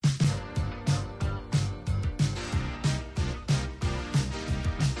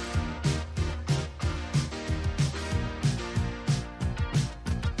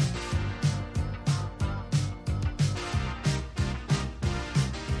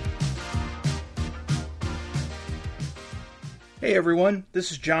Hey everyone,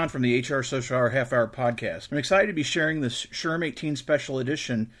 this is John from the HR Social Hour Half Hour Podcast. I'm excited to be sharing this SHRM18 special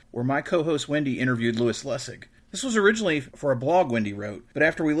edition where my co-host Wendy interviewed Lessig. This was originally for a blog Wendy wrote, but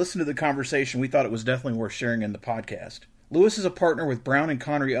after we listened to the conversation, we thought it was definitely worth sharing in the podcast. Lewis is a partner with Brown &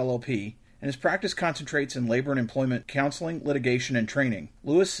 Connery LLP, and his practice concentrates in labor and employment counseling, litigation, and training.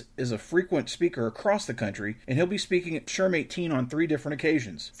 Lewis is a frequent speaker across the country, and he'll be speaking at SHRM18 on 3 different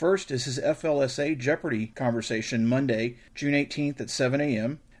occasions. First is his FLSA Jeopardy conversation Monday, June 18th at 7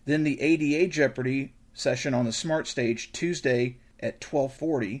 a.m., then the ADA Jeopardy session on the Smart Stage Tuesday at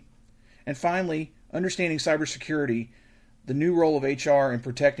 12:40, and finally, Understanding Cybersecurity, the new role of HR in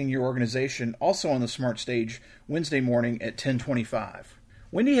protecting your organization, also on the Smart Stage Wednesday morning at 10:25.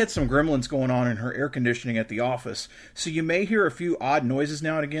 Wendy had some gremlins going on in her air conditioning at the office, so you may hear a few odd noises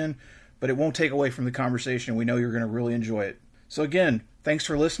now and again, but it won't take away from the conversation. We know you're going to really enjoy it. So again, thanks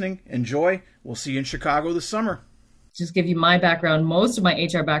for listening. Enjoy. We'll see you in Chicago this summer. Just give you my background. Most of my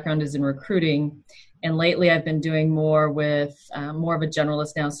HR background is in recruiting, and lately I've been doing more with more of a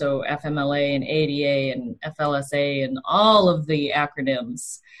generalist now, so FMLA and ADA and FLSA and all of the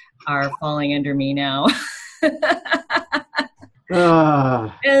acronyms are falling under me now.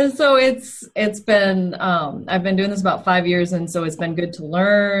 And so it's been, I've been doing this about 5 years, and so it's been good to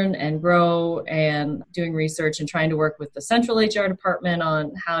learn and grow and doing research and trying to work with the central HR department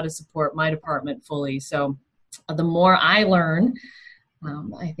on how to support my department fully. So the more I learn,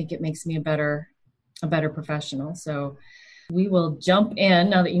 I think it makes me a better professional. So we will jump in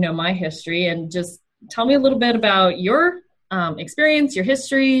now that you know my history, and just tell me a little bit about your experience, your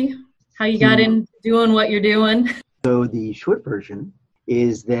history, how you got into doing what you're doing. So the short version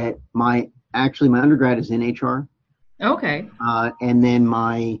is that my undergrad is in HR. Okay. And then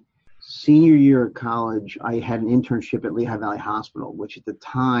my senior year of college, I had an internship at Lehigh Valley Hospital, which at the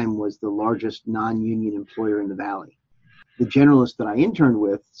time was the largest non-union employer in the Valley. The generalist that I interned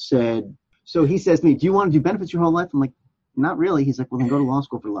with said, so he says to me, do you want to do benefits your whole life? I'm like, not really. He's like, well, then go to law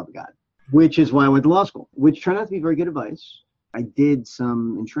school for the love of God, which is why I went to law school, which turned out to be very good advice. I did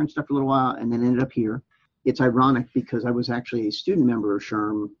some insurance stuff for a little while and then ended up here. It's ironic because I was actually a student member of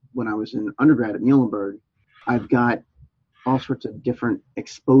SHRM when I was an undergrad at Muhlenberg. I've got all sorts of different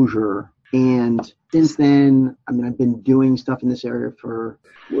exposure. And since then, I've been doing stuff in this area for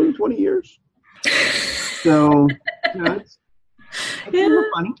more than 20 years. So, it's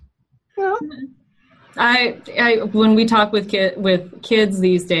funny. Yeah. I when we talk with kids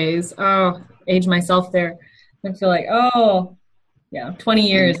these days, age myself there, I feel like, 20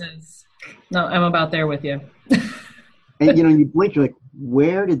 years is, no, I'm about there with you. And you blink, you're like,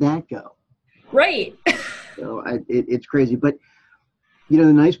 where did that go? Right. So it's crazy. But, the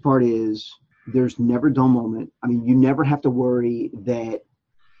nice part is there's never a dull moment. You never have to worry that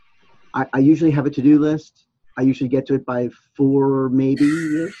I usually have a to-do list. I usually get to it by 4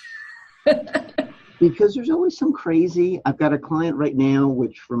 maybe-ish. Because there's always some crazy. I've got a client right now,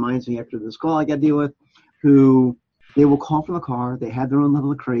 which reminds me after this call I got to deal with, who they will call from the car. They have their own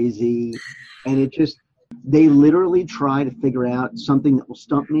level of crazy. And they literally try to figure out something that will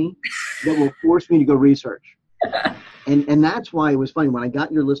stump me, that will force me to go research. And that's why it was funny. When I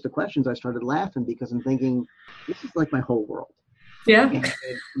got your list of questions, I started laughing because I'm thinking, this is like my whole world. Yeah. And,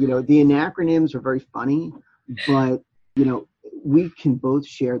 the acronyms are very funny, but, we can both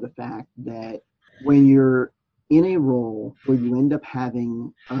share the fact that when you're in a role where you end up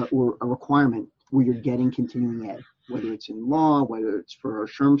having or a requirement where you're getting continuing ed, whether it's in law, whether it's for our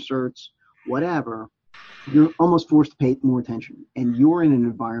SHRM certs, whatever, you're almost forced to pay more attention. And you're in an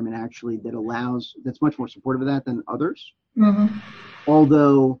environment actually that's much more supportive of that than others. Mm-hmm.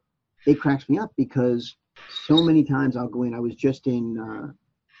 Although it cracks me up because so many times I'll go in. I was just in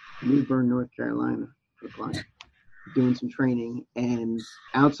New Bern, North Carolina for a client doing some training, and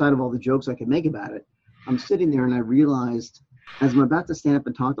outside of all the jokes I could make about it, I'm sitting there and I realized as I'm about to stand up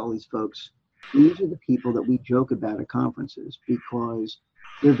and talk to all these folks, these are the people that we joke about at conferences because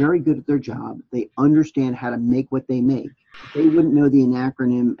they're very good at their job. They understand how to make what they make. They wouldn't know the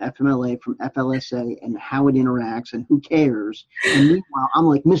acronym FMLA from FLSA and how it interacts and who cares. And meanwhile, I'm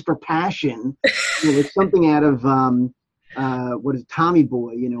like Mr. Passion. It's something out of what is Tommy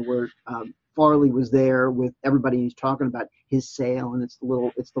Boy, where Farley was there with everybody and he's talking about his sale and it's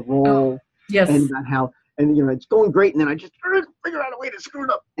the role. Yes. And about how, it's going great. And then I just figure out a way to screw it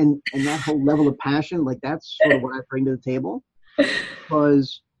up. And that whole level of passion, like that's sort of what I bring to the table.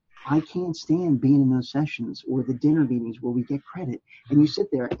 Because I can't stand being in those sessions or the dinner meetings where we get credit and you sit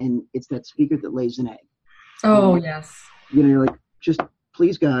there and it's that speaker that lays an egg. Oh, yes. You're like, just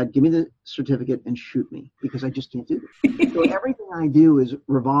please God, give me the certificate and shoot me, because I just can't do this. So everything I do is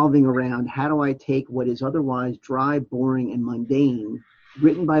revolving around how do I take what is otherwise dry, boring, and mundane,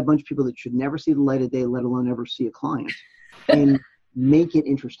 written by a bunch of people that should never see the light of day, let alone ever see a client, and make it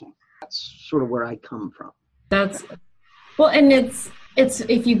interesting. That's sort of where I come from. And it's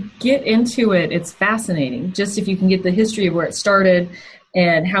if you get into it, it's fascinating. Just if you can get the history of where it started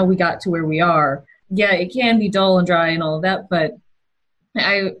and how we got to where we are. Yeah, it can be dull and dry and all of that, but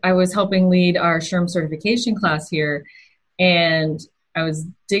I was helping lead our SHRM certification class here, and I was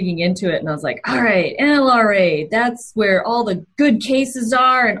digging into it, and I was like, all right, NLRA, that's where all the good cases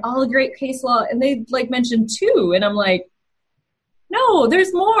are and all the great case law, and they mentioned 2, and I'm like, no,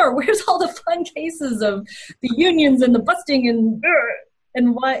 there's more. Where's all the fun cases of the unions and the busting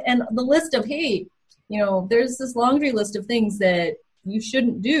and what, and the list of, hey, there's this laundry list of things that you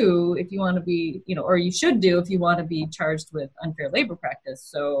shouldn't do if you want to be, or you should do if you want to be charged with unfair labor practice.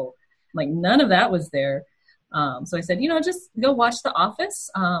 So none of that was there. So I said, just go watch The Office,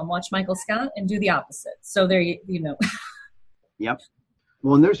 watch Michael Scott, and do the opposite. So there you know. Yep.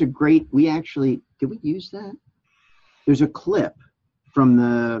 Well, and there's a great, did we use that? There's a clip from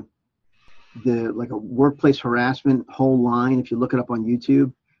the a workplace harassment whole line, if you look it up on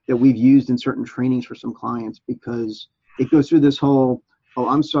YouTube, that we've used in certain trainings for some clients, because it goes through this whole, oh,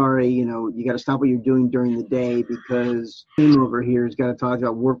 I'm sorry, you got to stop what you're doing during the day because team over here has got to talk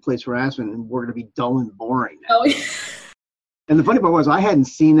about workplace harassment and we're going to be dull and boring now. Oh, yeah. And the funny part was I hadn't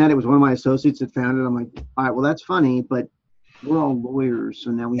seen that. It was one of my associates that found it. I'm like, all right, well, that's funny, but we're all lawyers,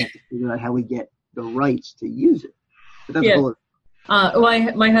 so now we have to figure out how we get the rights to use it. But that's a whole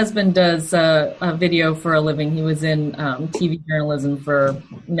my husband does a video for a living. He was in TV journalism for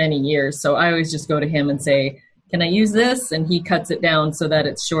many years, so I always just go to him and say, can I use this? And he cuts it down so that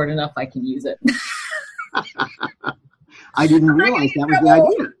it's short enough I can use it. I didn't realize that was the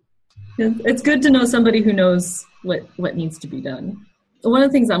idea. It's good to know somebody who knows what needs to be done. One of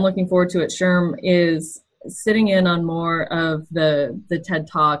the things I'm looking forward to at SHRM is sitting in on more of the TED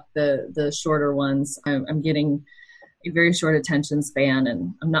Talk, the shorter ones. I'm getting a very short attention span,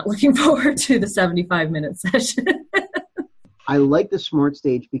 and I'm not looking forward to the 75-minute session. I like the Smart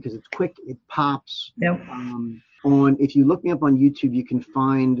Stage because it's quick, it pops. Yep. If you look me up on YouTube, you can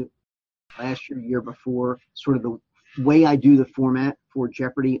find last year before, sort of the way I do the format for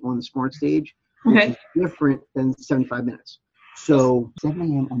Jeopardy on the Smart Stage, which is different than 75 minutes. So 7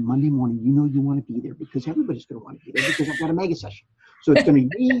 a.m. on Monday morning, you want to be there because everybody's going to want to be there because I've got a mega session. So it's going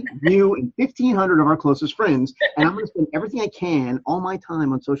to be me, you, and 1,500 of our closest friends, and I'm going to spend everything I can, all my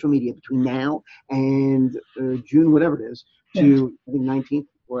time on social media between now and June, whatever it is, to I think 19th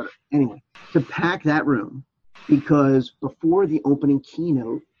or whatever. Anyway, to pack that room, because before the opening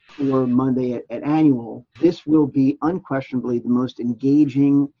keynote for Monday at Annual, this will be unquestionably the most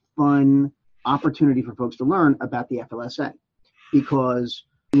engaging, fun opportunity for folks to learn about the FLSA. Because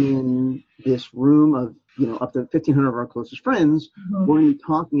in this room of up to 1,500 of our closest friends, we're going to be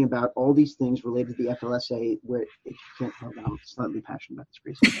talking about all these things related to the FLSA, where if you can't tell, I'm slightly passionate about this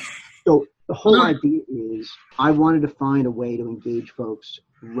crazy. So the whole idea is I wanted to find a way to engage folks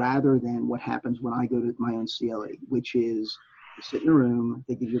rather than what happens when I go to my own CLE, which is you sit in a room,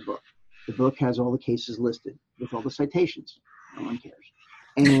 they give you a book. The book has all the cases listed with all the citations. No one cares.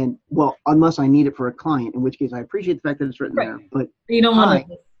 And, well, unless I need it for a client, in which case I appreciate the fact that it's written there. But you don't want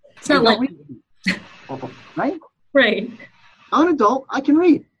to. It's not like right? Right. I'm an adult. I can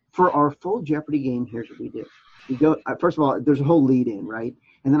read. For our full Jeopardy game, here's what we do. We go. First of all, there's a whole lead in, right?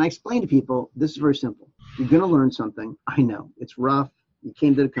 And then I explain to people, this is very simple. You're going to learn something. I know it's rough. You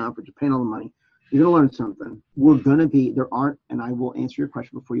came to the conference. You're paying all the money. You're going to learn something. We're going to be. There aren't, and I will answer your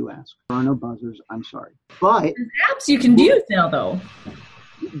question before you ask. There are no buzzers. I'm sorry, but there's apps you can use now, though.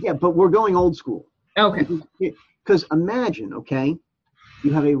 Yeah, but we're going old school. Okay. Because imagine, okay,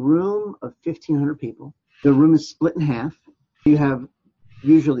 you have a room of 1,500 people. The room is split in half. You have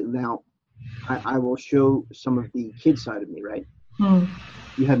usually, now, I will show some of the kid side of me, right?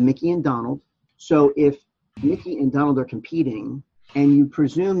 You have Mickey and Donald. So if Mickey and Donald are competing, and you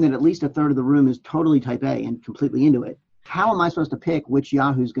presume that at least a third of the room is totally type A and completely into it, how am I supposed to pick which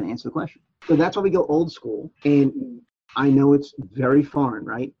Yahoo's going to answer the question? So that's why we go old school. And I know it's very foreign,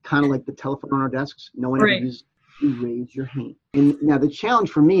 right? Kind of like the telephone on our desks. No one ever uses, you raise your hand. And now the challenge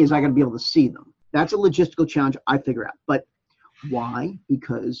for me is I got to be able to see them. That's a logistical challenge I figure out. But why?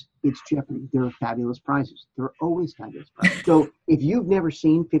 Because it's Jeopardy. There are fabulous prizes. There are always fabulous prizes. So if you've never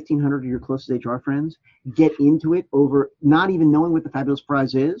seen 1,500 of your closest HR friends get into it over not even knowing what the fabulous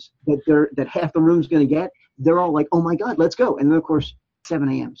prize is, that half the room's going to get, they're all like, oh my God, let's go. And then of course, 7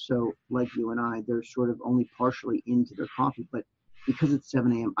 a.m. So like you and I, they're sort of only partially into their coffee. But because it's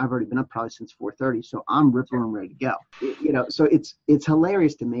 7 a.m., I've already been up probably since 4:30, so I'm ripping and ready to go. So it's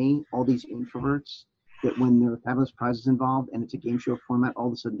hilarious to me, all these introverts, that when there are fabulous prizes involved and it's a game show format, all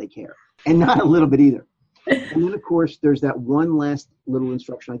of a sudden they care. And not a little bit either. And then, of course, there's that one last little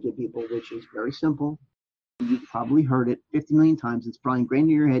instruction I give people, which is very simple. You've probably heard it 50 million times. It's probably ingrained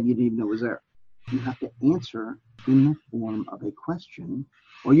in your head. You didn't even know it was there. You have to answer in the form of a question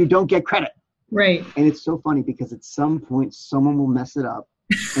or you don't get credit. Right. And it's so funny because at some point someone will mess it up.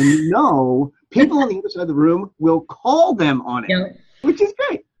 And people on the other side of the room will call them on it, which is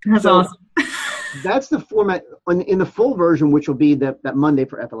great. That's awesome. That's the format in the full version, which will be that Monday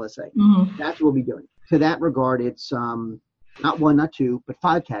for FLSA. Mm-hmm. That's what we'll be doing. To that regard, it's not one, not two, but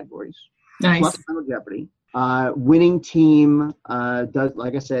 5 categories. Nice. Plus Final Jeopardy. Winning team does,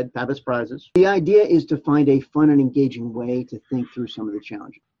 like I said, fabulous prizes. The idea is to find a fun and engaging way to think through some of the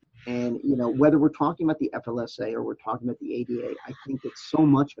challenges. And, whether we're talking about the FLSA or we're talking about the ADA, I think that so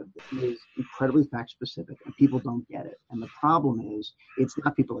much of it is incredibly fact-specific and people don't get it. And the problem is it's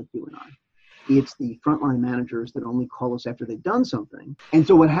not people like you and I. It's the frontline managers that only call us after they've done something. And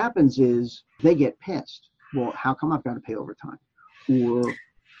so what happens is they get pissed. Well, how come I've got to pay overtime? Or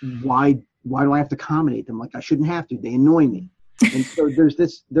why do I have to accommodate them? Like I shouldn't have to. They annoy me. And so there's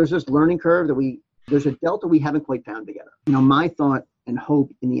this learning curve there's a delta we haven't quite found together. My thought and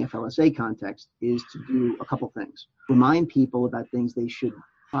hope in the FLSA context is to do a couple things. Remind people about things they should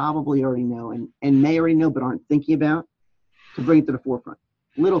probably already know and may already know but aren't thinking about, to bring it to the forefront.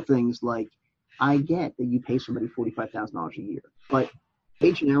 Little things like, I get that you pay somebody $45,000 a year, but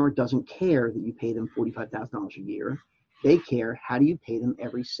Wage and Hour doesn't care that you pay them $45,000 a year. They care, how do you pay them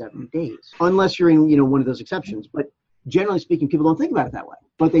every 7 days? Unless you're in, one of those exceptions. But generally speaking, people don't think about it that way.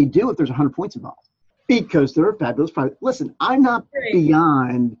 But they do if there's 100 points involved. Because they're a fabulous prize. Listen, I'm not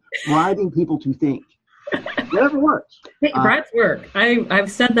beyond bribing people to think. Whatever works. Hey, bribes work.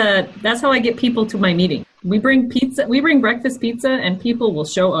 I've said that's how I get people to my meeting. We bring pizza. We bring breakfast pizza, and people will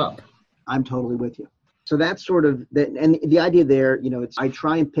show up. I'm totally with you. So that's sort of and the idea there. I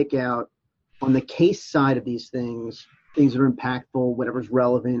try and pick out on the case side of these things that are impactful, whatever's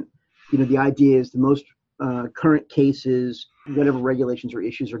relevant. The idea is the most current cases, whatever regulations or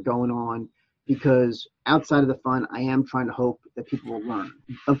issues are going on. Because outside of the fun, I am trying to hope that people will learn.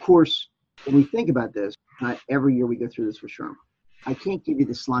 Of course, when we think about this, every year we go through this with SHRM. I can't give you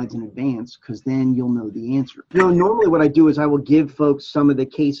the slides in advance because then you'll know the answer. Normally what I do is I will give folks some of the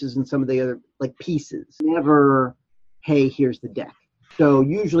cases and some of the other pieces. Never, hey, here's the deck. So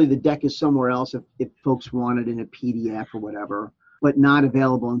usually the deck is somewhere else if folks want it in a PDF or whatever, but not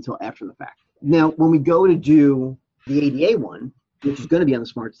available until after the fact. Now, when we go to do the ADA one, which is going to be on the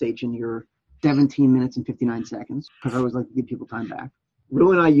Smart Stage in your 17 minutes and 59 seconds, because I always like to give people time back.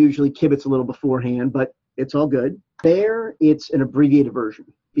 Rue and I usually kibitz a little beforehand, but it's all good. There, it's an abbreviated version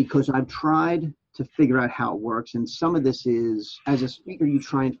because I've tried to figure out how it works. And some of this is, as a speaker, you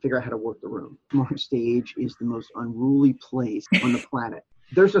try and figure out how to work the room. Smart Stage is the most unruly place on the planet.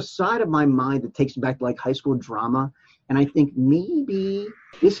 There's a side of my mind that takes me back to high school drama. And I think maybe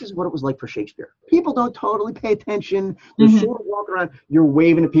this is what it was like for Shakespeare. People don't totally pay attention. They're sort of walking around. You're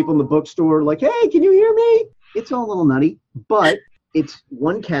waving at people in the bookstore like, hey, can you hear me? It's all a little nutty, but it's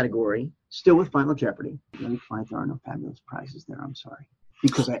one category, still with Final Jeopardy. Let me find there are no fabulous prizes there. I'm sorry.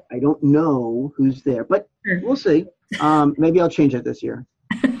 Because I don't know who's there, but we'll see. Maybe I'll change it this year.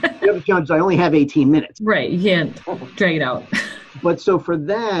 The other challenge is I only have 18 minutes. Right. You can't drag it out. But so for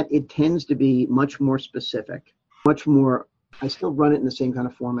that, it tends to be much more specific. Much more, I still run it in the same kind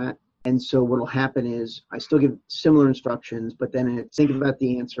of format. And so what will happen is I still give similar instructions, but then it's think about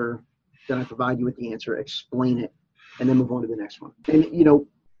the answer, then I provide you with the answer, explain it, and then move on to the next one. And,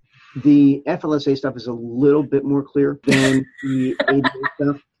 the FLSA stuff is a little bit more clear than the ADA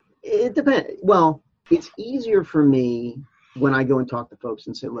stuff. It depends. Well, it's easier for me when I go and talk to folks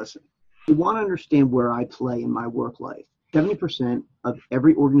and say, listen, you want to understand where I play in my work life. 70% of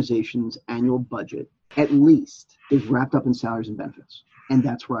every organization's annual budget at least is wrapped up in salaries and benefits. And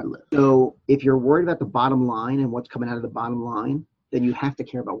that's where I live. So if you're worried about the bottom line and what's coming out of the bottom line, then you have to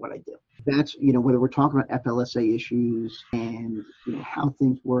care about what I do. That's, whether we're talking about FLSA issues and, how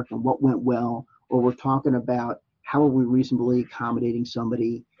things work and what went well, or we're talking about how are we reasonably accommodating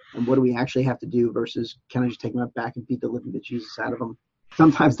somebody and what do we actually have to do versus can I just take them out back and beat the living Jesus out of them?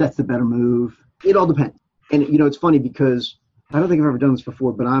 Sometimes that's the better move. It all depends. And, it's funny because I don't think I've ever done this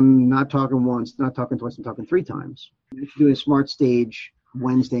before, but I'm not talking once, not talking twice, I'm talking 3 times. I'm doing a Smart Stage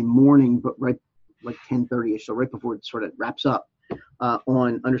Wednesday morning, but right like 10:30ish, so right before it sort of wraps up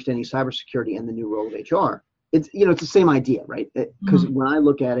on understanding cybersecurity and the new role of HR. It's, it's the same idea, right? Because when I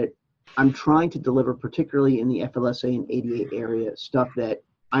look at it, I'm trying to deliver, particularly in the FLSA and ADA area, stuff that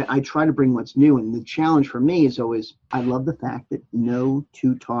I try to bring what's new. And the challenge for me is always, I love the fact that no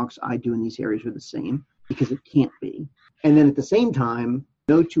two talks I do in these areas are the same, because it can't be. And then at the same time,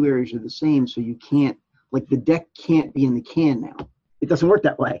 no two areas are the same, so you can't, like, the deck can't be in the can now. It doesn't work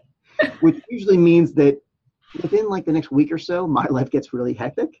that way, which usually means that within like the next week or so, my life gets really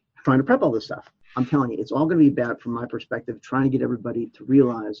hectic trying to prep all this stuff. I'm telling you, it's all going to be about, from my perspective, trying to get everybody to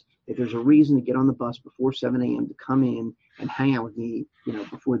realize that there's a reason to get on the bus before 7 a.m. to come in and hang out with me,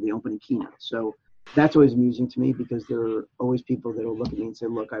 before the opening keynote. So that's always amusing to me, because there are always people that will look at me and say,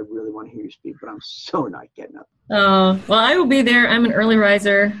 look, I really want to hear you speak, but I'm so not getting up. Well, I will be there. I'm an early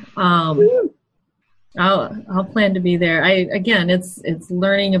riser. I'll plan to be there. It's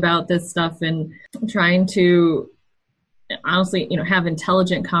learning about this stuff and trying to honestly, have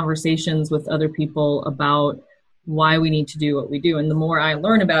intelligent conversations with other people about why we need to do what we do. And the more I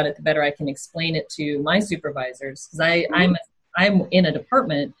learn about it, the better I can explain it to my supervisors. Because I'm in a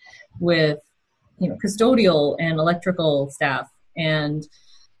department with, custodial and electrical staff, and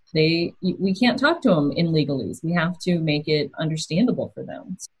we can't talk to them in legalese. We have to make it understandable for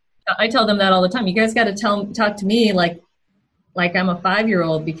them. I tell them that all the time. You guys got to talk to me like I'm a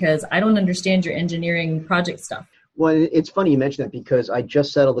 5-year-old, because I don't understand your engineering project stuff. Well, it's funny you mention that, because I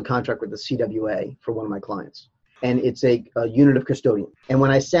just settled the contract with the CWA for one of my clients, and it's a unit of custodian. And when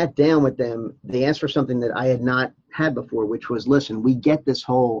I sat down with them, they asked for something that I had not had before, which was, listen, we get this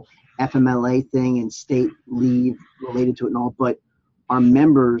whole FMLA thing and state leave related to it and all, but our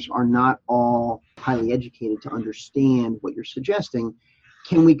members are not all highly educated to understand what you're suggesting.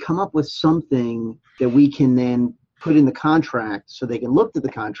 Can we come up with something that we can then put in the contract so they can look at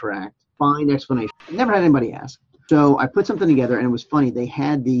the contract, find explanation? I've never had anybody ask. So I put something together, and it was funny. They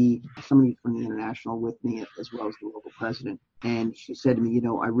had somebody from the international with me, as well as the local president. And she said to me,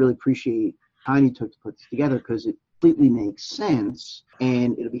 I really appreciate the time you took to put this together, because it completely makes sense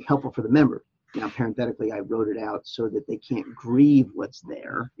and it'll be helpful for the member. Now, parenthetically, I wrote it out so that they can't grieve what's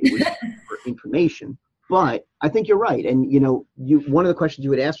there. It was for information. But I think you're right. And, one of the questions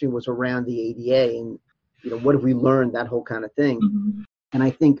you had asked me was around the ADA and, what have we learned, that whole kind of thing. Mm-hmm. And I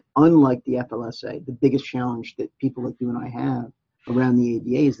think, unlike the FLSA, the biggest challenge that people like you and I have around the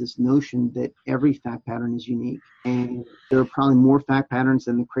ADA is this notion that every fact pattern is unique. And there are probably more fact patterns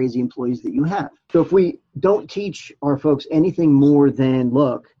than the crazy employees that you have. So if we don't teach our folks anything more than,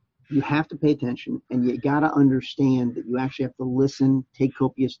 look, you have to pay attention, and you got to understand that you actually have to listen, take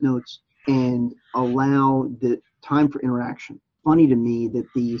copious notes, and allow the time for interaction. Funny to me that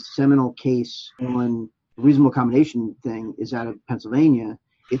the seminal case on reasonable accommodation thing is out of Pennsylvania.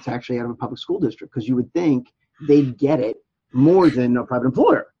 It's actually out of a public school district, because you would think they'd get it more than a private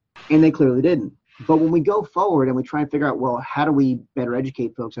employer, and they clearly didn't. But when we go forward and we try and figure out, well, how do we better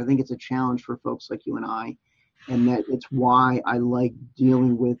educate folks, I think it's a challenge for folks like you and I, and that it's why I like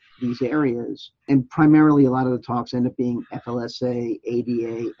dealing with these areas. And primarily a lot of the talks end up being FLSA,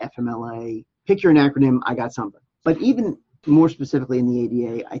 ADA, FMLA. Pick your acronym, I got something. But even more specifically in the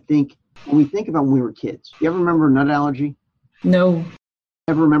ADA, I think when we think about when we were kids, you ever remember nut allergy? No.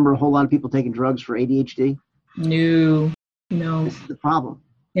 Ever remember a whole lot of people taking drugs for ADHD? No. This is the problem.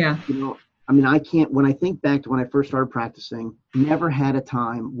 Yeah. I can't, when I think back to when I first started practicing, never had a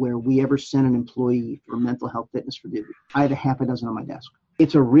time where we ever sent an employee for mental health fitness review. I had a half a dozen on my desk.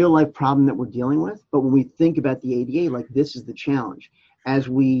 It's a real life problem that we're dealing with. But when we think about the ADA, like, this is the challenge. As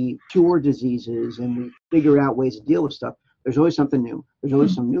we cure diseases and we figure out ways to deal with stuff, there's always something new. There's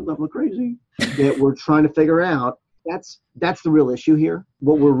always some new level of crazy that we're trying to figure out. That's the real issue here.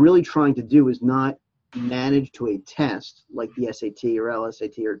 What we're really trying to do is not manage to a test like the SAT or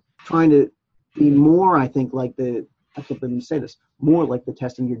LSAT, or trying to be more, I think, like I can't believe you say this, more like the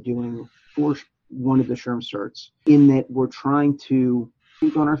testing you're doing for one of the SHRM certs, in that we're trying to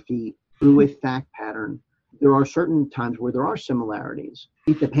think on our feet through a fact pattern. There are certain times where there are similarities.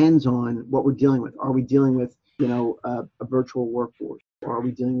 It depends on what we're dealing with. Are we dealing with, a virtual workforce? Or are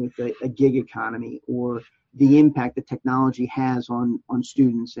we dealing with a gig economy, or the impact that technology has on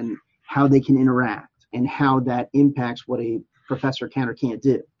students and how they can interact and how that impacts what a professor can or can't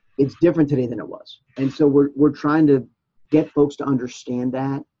do? It's different today than it was. And so we're trying to get folks to understand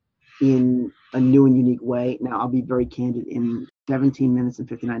that in a new and unique way. Now, I'll be very candid. In 17 minutes and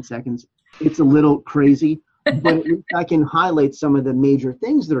 59 seconds, it's a little crazy, but at least I can highlight some of the major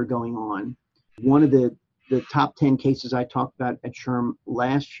things that are going on. One of the top 10 cases I talked about at SHRM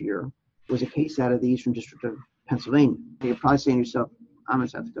last year was a case out of the Eastern District of Pennsylvania. You're probably saying to yourself, I'm in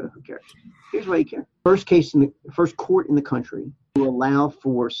South Dakota, who cares? Here's why you care. First court in the country to allow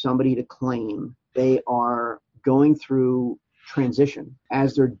for somebody to claim they are going through transition.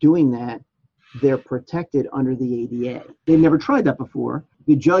 As they're doing that, they're protected under the ADA. They've never tried that before.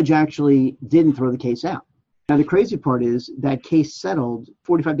 The judge actually didn't throw the case out. Now, the crazy part is that case settled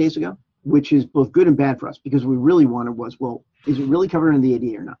 45 days ago, which is both good and bad for us, because what we really wanted was, well, is it really covered under the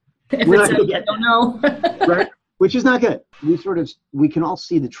ADA or not? We're not going to get that. No. Right? Which is not good. We can all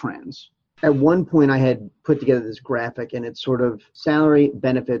see the trends. At one point, I had put together this graphic, and it's sort of salary,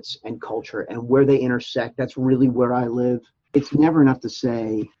 benefits, and culture, and where they intersect. That's really where I live. It's never enough to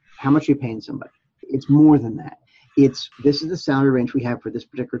say, how much are you paying somebody? It's more than that. This is the salary range we have for this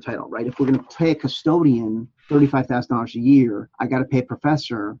particular title, right? If we're going to pay a custodian $35,000 a year, I got to pay a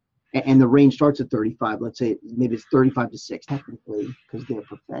professor, and the range starts at 35. Let's say maybe it's 35 to 6 technically, because they're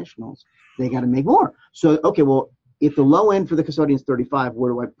professionals. They got to make more. So, okay, well, if the low end for the custodian is 35,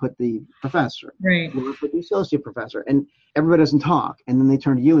 where do I put the professor? Right. Where do I put the associate professor? And everybody doesn't talk. And then they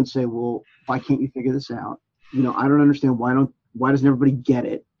turn to you and say, well, why can't you figure this out? I don't understand. Why doesn't everybody get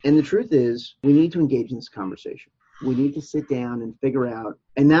it? And the truth is, we need to engage in this conversation. We need to sit down and figure out.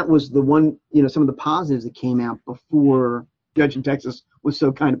 And that was the one, some of the positives that came out before Judge in Texas was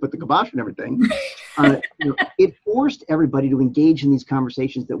so kind to put the kibosh and everything. It forced everybody to engage in these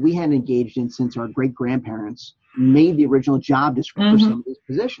conversations that we hadn't engaged in since our great-grandparents made the original job description for some of these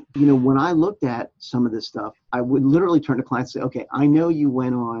positions. When I looked at some of this stuff, I would literally turn to clients and say, okay, I know you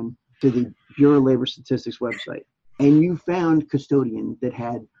went on to the Bureau of Labor Statistics website and you found custodian that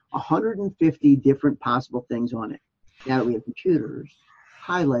had 150 different possible things on it. Now that we have computers,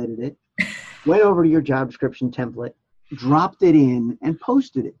 highlighted it, went over to your job description template, dropped it in, and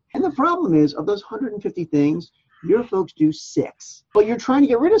posted it. And the problem is, of those 150 things, your folks do 6. But you're trying to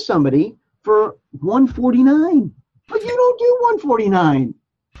get rid of somebody for 149. But you don't do 149.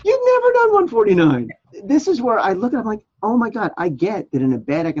 You've never done 149. This is where I look at it, I'm like, oh my God, I get that in a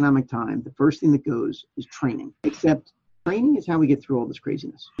bad economic time, the first thing that goes is training. Except training is how we get through all this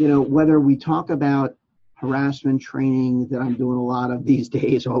craziness. Whether we talk about harassment training that I'm doing a lot of these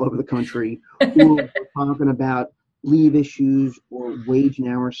days all over the country, or we're talking about leave issues or wage and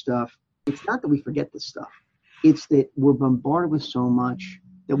hour stuff, it's not that we forget this stuff. It's that we're bombarded with so much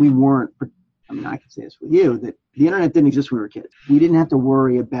that we weren't, I can say this with you, that the internet didn't exist when we were kids. We didn't have to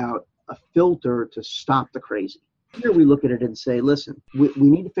worry about a filter to stop the crazy. Here we look at it and say, listen, we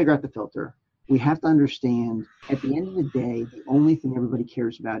need to figure out the filter. We have to understand, at the end of the day, the only thing everybody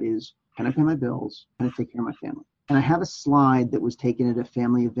cares about is, can I pay my bills? Can I take care of my family? And I have a slide that was taken at a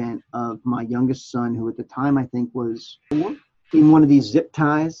family event of my youngest son, who at the time I think was 4, in one of these zip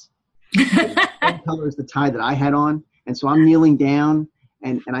ties. The same color as the tie that I had on. And so I'm kneeling down,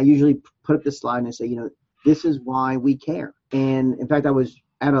 and I usually put up this slide and I say, this is why we care. And in fact, I was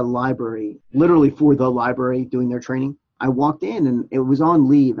at a library, literally for the library, doing their training. I walked in and it was on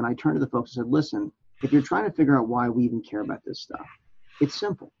leave, and I turned to the folks and said, listen, if you're trying to figure out why we even care about this stuff, it's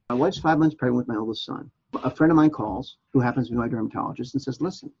simple. My wife's 5 months pregnant with my oldest son. A friend of mine calls, who happens to be my dermatologist, and says,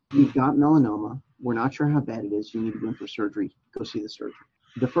 listen, you've got melanoma. We're not sure how bad it is. You need to go in for surgery. Go see the surgeon.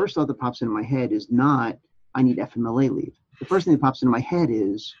 The first thought that pops into my head is not, I need FMLA leave. The first thing that pops into my head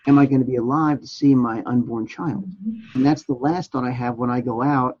is, am I going to be alive to see my unborn child? And that's the last thought I have when I go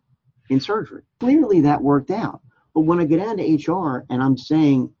out in surgery. Clearly that worked out. But when I go down to HR and I'm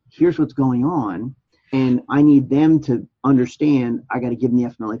saying, here's what's going on, and I need them to understand, I got to give them the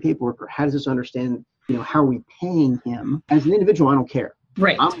FMLA paperwork, or how does this understand, how are we paying him? As an individual, I don't care.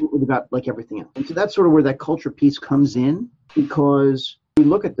 Right. I'm worried about like everything else. And so that's sort of where that culture piece comes in, because we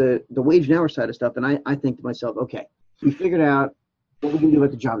look at the wage and hour side of stuff, and I think to myself, okay, we figured out what we're going to do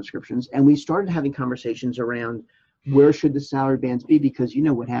about the job descriptions, and we started having conversations around where should the salary bands be, because you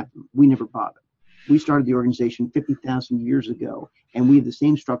know what happened. We never bothered. We started the organization 50,000 years ago, and we have the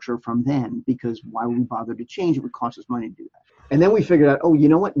same structure from then, because why would we bother to change? It would cost us money to do that. And then we figured out, oh, you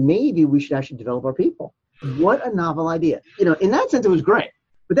know what? Maybe we should actually develop our people. What a novel idea. In that sense, it was great.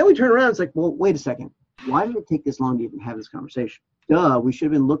 But then we turn around and it's like, well, wait a second. Why did it take this long to even have this conversation? We should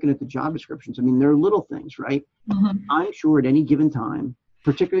have been looking at the job descriptions. I mean, they're little things, right? Mm-hmm. I'm sure at any given time,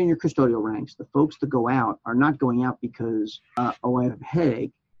 particularly in your custodial ranks, the folks that go out are not going out because, I have a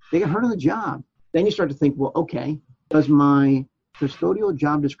headache. They get hurt on the job. Then you start to think, well, okay, does my custodial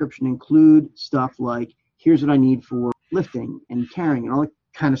job description include stuff like, here's what I need for lifting and carrying and all that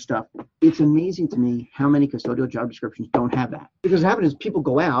kind of stuff? It's amazing to me how many custodial job descriptions don't have that. Because what happens is people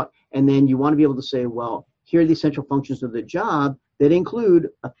go out and then you want to be able to say, well, here are the essential functions of the job that include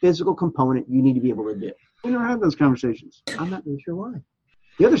a physical component you need to be able to do. We never have those conversations. I'm not really sure why.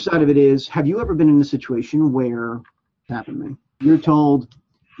 The other side of it is, have you ever been in a situation where, it happened to me, you're told,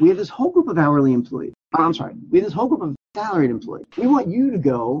 we have this whole group of hourly employees. We have this whole group of salaried employees. We want you to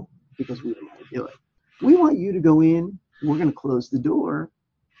go, because we don't know how to do it. We want you to go in we're going to close the door.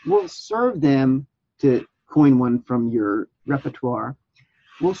 We'll serve them, to coin one from your repertoire,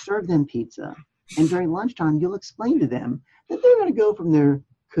 we'll serve them pizza. And during lunchtime, you'll explain to them that they're going to go from their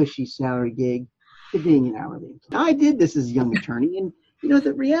cushy salary gig to being an hourly employee. Now, I did this as a young attorney, and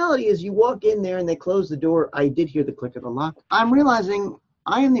the reality is you walk in there and they close the door. I did hear the click of the lock. I'm realizing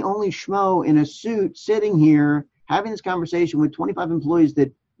I am the only schmo in a suit sitting here having this conversation with 25 employees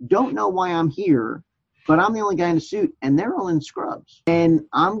that don't know why I'm here, but I'm the only guy in a suit, and they're all in scrubs. And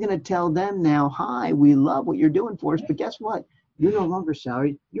I'm going to tell them now, hi, we love what you're doing for us, but guess what? You're no longer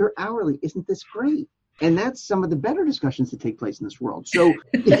salaried. You're hourly. Isn't this great? And that's some of the better discussions that take place in this world. So,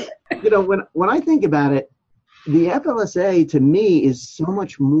 when I think about it, the FLSA to me is so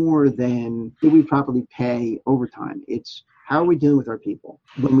much more than do we properly pay overtime. It's how are we dealing with our people?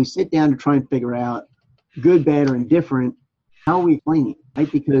 When we sit down to try and figure out good, bad, or indifferent, how are we explaining it,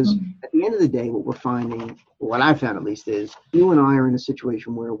 right? Because at the end of the day, what we're finding, or what I found at least, is you and I are in a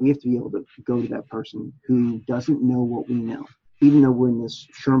situation where we have to be able to go to that person who doesn't know what we know. Even though we're in this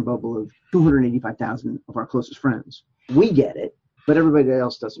SHRM bubble of 285,000 of our closest friends. We get it, but everybody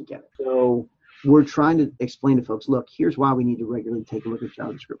else doesn't get it. So we're trying to explain to folks, look, here's why we need to regularly take a look at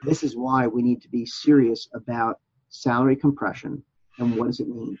job description. This is why we need to be serious about salary compression and what does it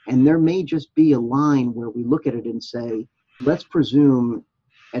mean. And there may just be a line where we look at it and say, let's presume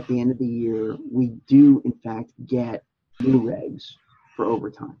at the end of the year, we do in fact get new regs for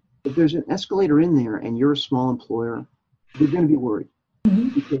overtime. If there's an escalator in there and you're a small employer, you're going to be worried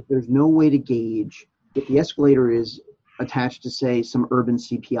because there's no way to gauge if the escalator is attached to, say, some urban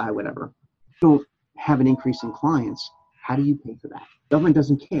CPI, whatever. You don't have an increase in clients. How do you pay for that? Government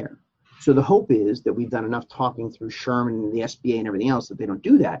doesn't care. So the hope is that we've done enough talking through SHRM and the SBA and everything else that they don't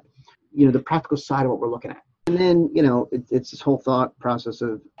do that. The practical side of what we're looking at. And then, it's this whole thought process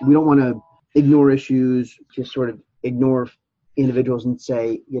of we don't want to ignore issues, just sort of ignore individuals and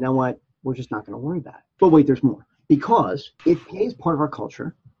say, you know what, we're just not going to worry about it. But wait, there's more. Because it is part of our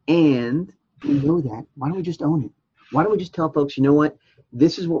culture, and we know that. Why don't we just own it? Why don't we just tell folks, you know what?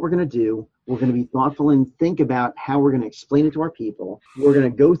 This is what we're going to do. We're going to be thoughtful and think about how we're going to explain it to our people. We're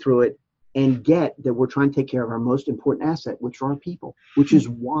going to go through it and get that we're trying to take care of our most important asset, which are our people, which is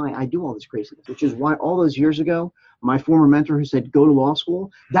why I do all this craziness, which is why all those years ago, my former mentor who said, go to law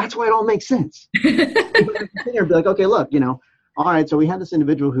school, that's why it all makes sense. Be like, okay, look, all right, so we had this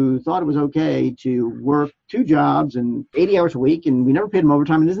individual who thought it was okay to work 2 jobs and 80 hours a week, and we never paid him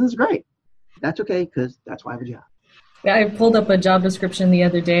overtime, and isn't this great? That's okay, because that's why I have a job. Yeah, I pulled up a job description the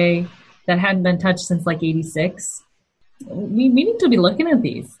other day that hadn't been touched since like 86. We need to be looking at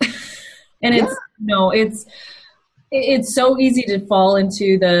these. And it's so easy to fall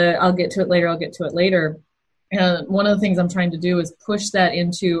into the I'll get to it later. And one of the things I'm trying to do is push that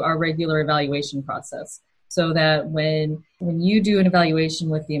into our regular evaluation process. So that when you do an evaluation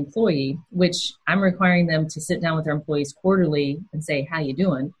with the employee, which I'm requiring them to sit down with their employees quarterly and say, how you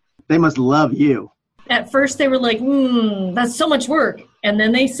doing? They must love you. At first they were like, that's so much work. And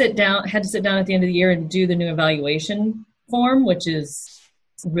then they had to sit down at the end of the year and do the new evaluation form, which is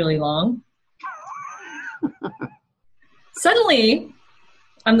really long. Suddenly,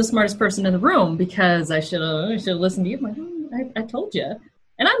 I'm the smartest person in the room because I should have listened to you. I'm like, I told you.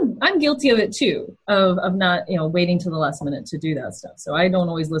 And I'm guilty of it too, of not, waiting till the last minute to do that stuff. So I don't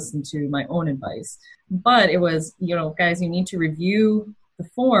always listen to my own advice. But it was, guys, you need to review the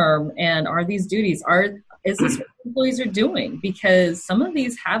form and are these duties, is this what employees are doing? Because some of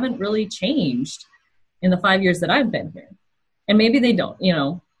these haven't really changed in the 5 years that I've been here. And maybe they don't,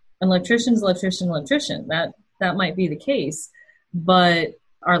 an electrician's electrician. That might be the case. But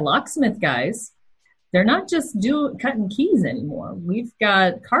our locksmith guys, they're not just cutting keys anymore. We've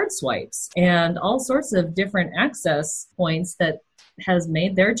got card swipes and all sorts of different access points that has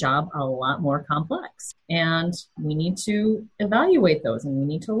made their job a lot more complex. And we need to evaluate those and we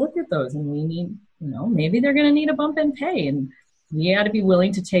need to look at those and we need, maybe they're going to need a bump in pay. And we got to be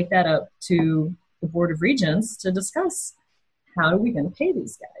willing to take that up to the Board of Regents to discuss how are we going to pay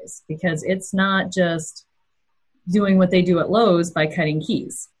these guys? Because it's not just doing what they do at Lowe's by cutting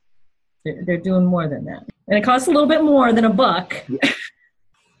keys. They're doing more than that. And it costs a little bit more than $1. Yeah.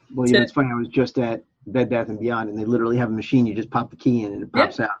 Well, it's funny. I was just at Bed Bath & Beyond, and they literally have a machine. You just pop the key in, and it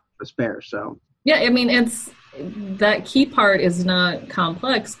pops out a spare. So yeah, I mean, that key part is not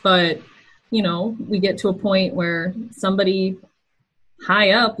complex, but, we get to a point where somebody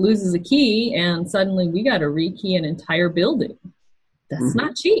high up loses a key, and suddenly we got to rekey an entire building. That's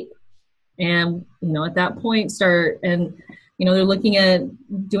not cheap. And, at that point they're looking at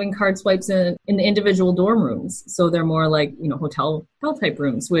doing card swipes in the individual dorm rooms. So they're more like, hotel type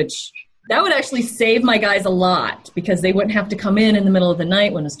rooms, which That would actually save my guys a lot because they wouldn't have to come in the middle of the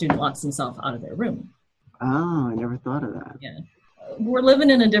night when a student locks himself out of their room. Oh, I never thought of that. Yeah. We're living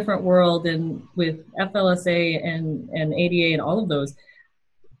in a different world, and with FLSA and ADA and all of those,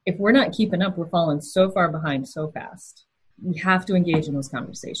 if we're not keeping up, we're falling so far behind so fast. We have to engage in those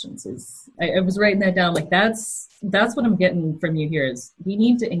conversations. I was writing that down. Like that's what I'm getting from you here is we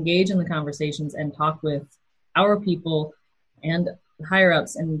need to engage in the conversations and talk with our people and higher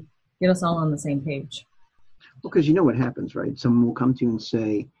ups and get us all on the same page. Because you know what happens, right? Someone will come to you and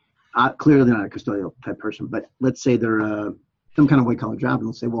say, clearly they're not a custodial type person, but let's say they're some kind of white-collar job, and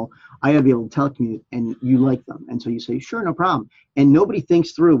they'll say, well, I got to be able to telecommute, and you like them. And so you say, sure, no problem. And nobody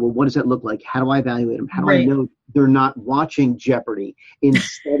thinks through, well, what does that look like? How do I evaluate them? How do I know they're not watching Jeopardy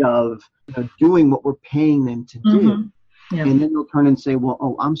instead of doing what we're paying them to do? Mm-hmm. Yeah. And then they'll turn and say, well,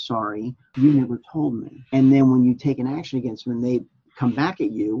 oh, I'm sorry, you never told me. And then when you take an action against them and they come back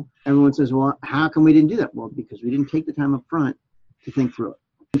at you, everyone says, well, how come we didn't do that? Well, because we didn't take the time up front to think through it.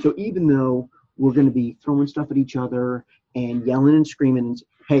 And so even though we're going to be throwing stuff at each other and yelling and screaming, and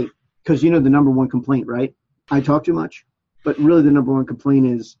hey, because the number one complaint, right? I talk too much, but really the number one complaint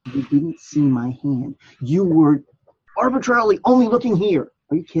is you didn't see my hand. You were arbitrarily only looking here.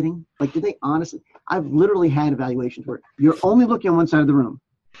 Are you kidding? Like, did they honestly? I've literally had evaluations where you're only looking on one side of the room.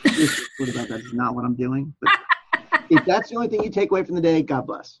 That's not what I'm doing. But if that's the only thing you take away from the day, God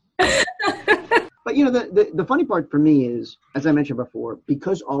bless. But the funny part for me is, as I mentioned before,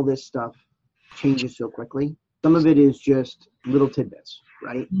 because all this stuff changes so quickly, some of it is just little tidbits,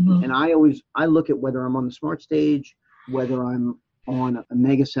 right? Mm-hmm. And I look at whether I'm on the smart stage, whether I'm on a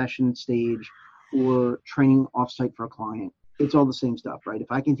mega session stage, or training offsite for a client. It's all the same stuff, right?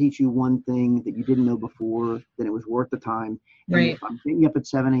 If I can teach you one thing that you didn't know before, then it was worth the time. And right. If I'm getting up at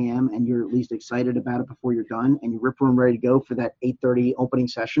 7 a.m. and you're at least excited about it before you're done and you're rip room ready to go for that 8:30 opening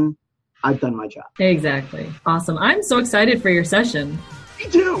session, I've done my job. Exactly. Awesome. I'm so excited for your session. Me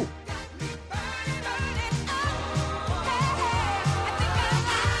too.